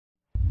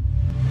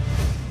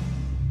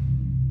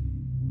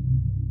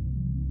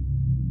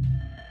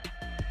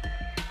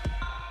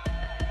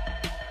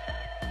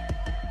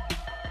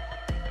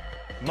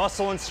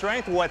Muscle and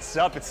strength, what's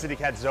up? It's Sadik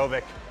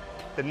Hadzovic.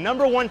 The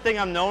number one thing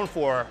I'm known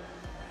for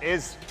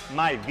is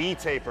my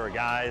V-taper,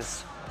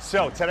 guys.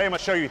 So today I'm gonna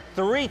show you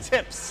 3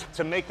 tips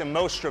to make the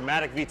most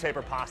dramatic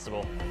V-taper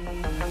possible.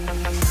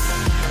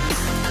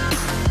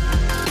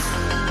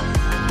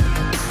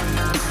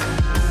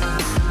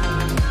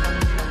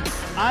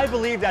 I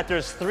believe that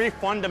there's 3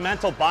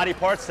 fundamental body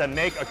parts that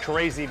make a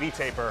crazy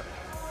V-taper.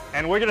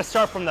 And we're gonna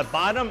start from the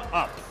bottom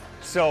up.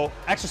 So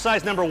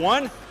exercise number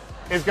 1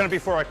 is gonna be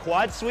for our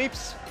quad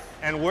sweeps,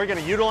 and we're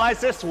gonna utilize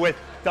this with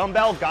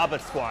dumbbell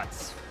goblet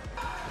squats.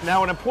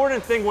 Now, an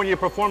important thing when you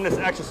perform this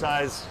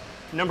exercise,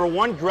 number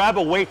 1, grab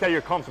a weight that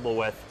you're comfortable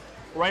with.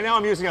 Right now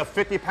I'm using a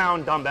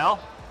 50-pound dumbbell.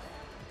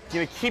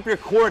 You're gonna keep your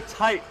core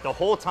tight the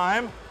whole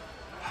time.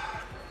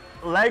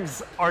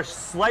 Legs are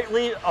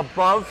slightly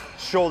above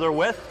shoulder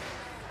width,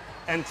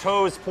 and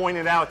toes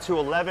pointed out to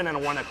 11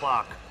 and 1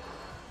 o'clock.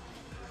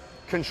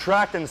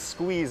 Contract and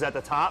squeeze at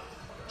the top.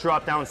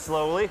 Drop down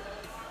slowly,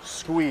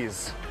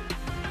 squeeze.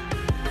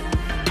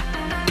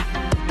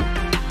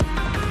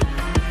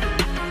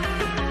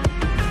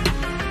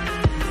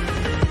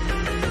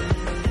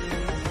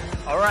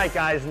 All right,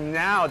 guys,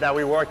 now that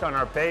we worked on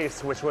our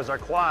base, which was our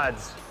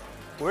quads,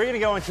 we're gonna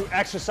go into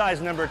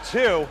exercise number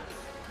 2,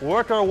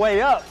 work our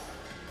way up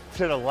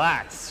to the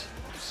lats.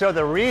 So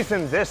the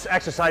reason this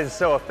exercise is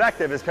so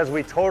effective is because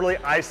we totally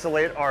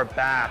isolate our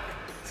back.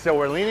 So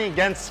we're leaning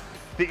against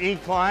the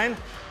incline,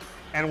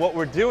 and what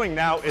we're doing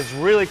now is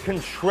really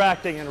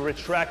contracting and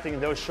retracting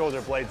those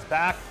shoulder blades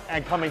back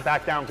and coming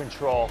back down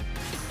control.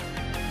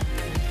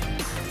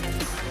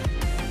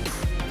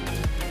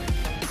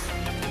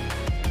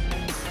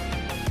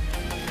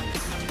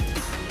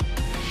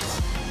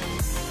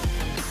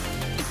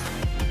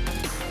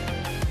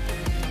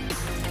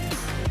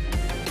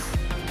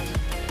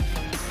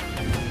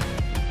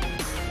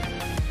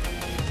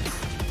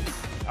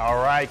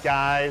 All right,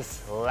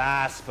 guys,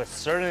 last but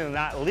certainly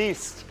not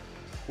least,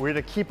 we're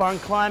gonna keep on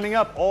climbing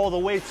up all the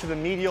way to the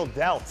medial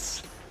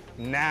delts.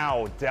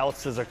 Now,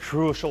 delts is a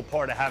crucial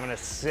part of having a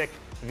sick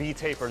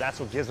V-taper. That's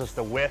what gives us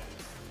the width.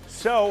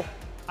 So,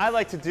 I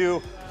like to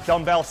do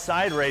dumbbell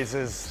side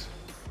raises.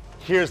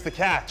 Here's the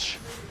catch.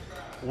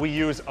 We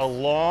use a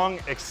long,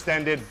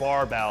 extended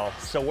barbell.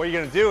 So what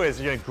you're gonna do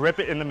is you're gonna grip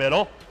it in the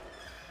middle.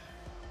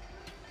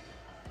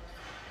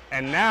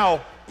 And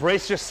now,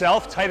 brace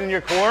yourself, tighten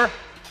your core.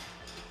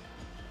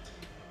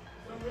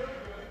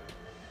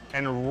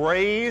 And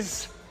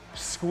raise,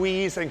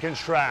 squeeze, and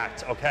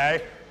contract,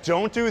 okay?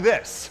 Don't do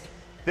this.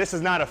 This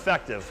is not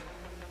effective.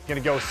 You're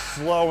gonna go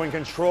slow and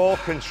control,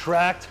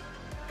 contract,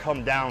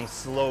 come down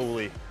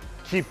slowly.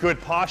 Keep good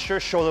posture,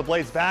 shoulder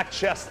blades back,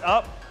 chest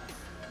up.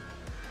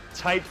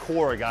 Tight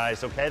core,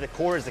 guys, okay? The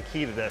core is the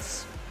key to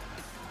this.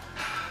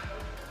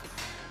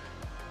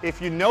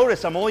 If you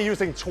notice, I'm only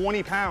using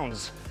 20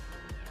 pounds.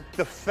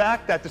 The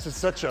fact that this is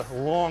such a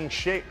long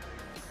shape,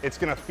 it's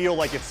gonna feel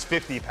like it's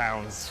 50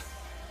 pounds.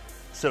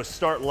 So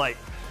start light.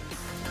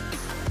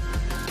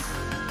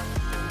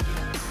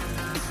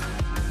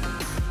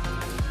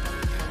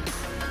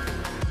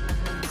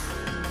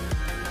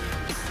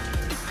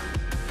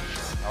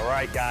 All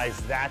right, guys,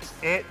 that's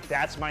it.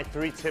 That's my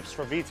 3 tips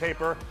for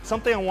V-taper.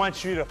 Something I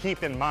want you to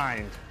keep in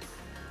mind.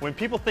 When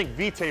people think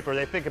V-taper,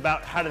 they think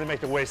about how do they make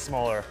the waist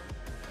smaller.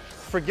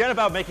 Forget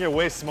about making your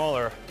waist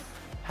smaller.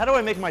 How do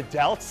I make my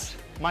delts,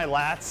 my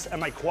lats, and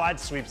my quad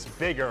sweeps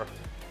bigger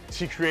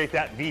to create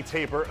that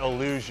V-taper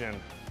illusion?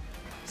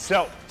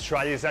 So,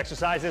 try these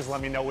exercises, let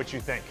me know what you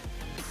think.